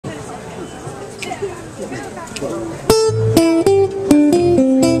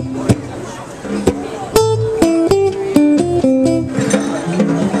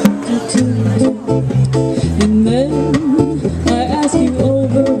And then I ask you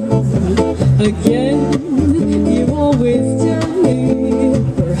over again. You always tell me,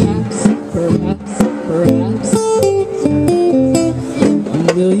 perhaps, perhaps, perhaps.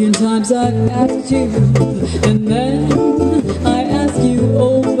 A million times I've asked you, and then I ask you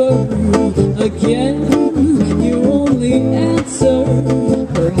over again. You only answer,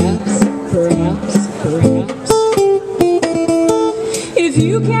 perhaps, perhaps, perhaps. If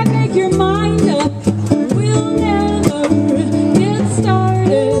you can't make your mind up, we'll never get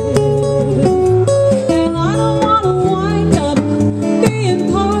started. And I don't want to wind up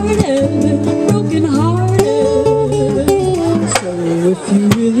being parted, broken hearted. So if you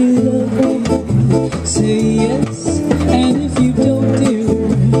really love me, say yes. And if you don't, dear,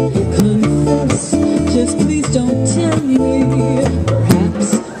 confess. Just please don't tell me, perhaps,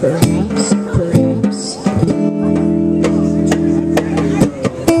 perhaps, perhaps.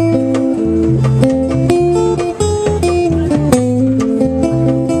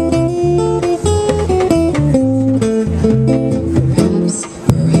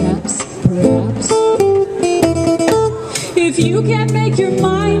 If you can't make your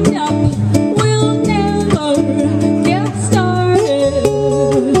mind up, we'll never get started.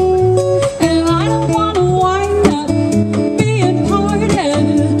 And I don't want to wind up being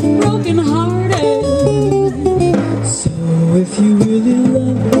parted, broken hearted. So if you really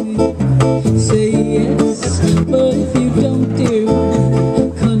love me, say yes. But if you don't, dear,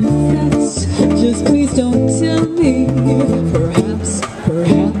 confess. Just please don't tell me, perhaps,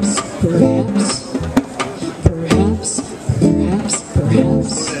 perhaps, perhaps. Perhaps, perhaps,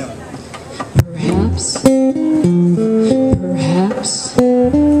 perhaps, perhaps, perhaps, perhaps.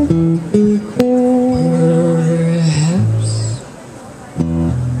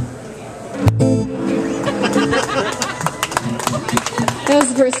 That was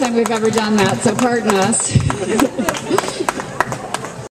the first time we've ever done that, so pardon us.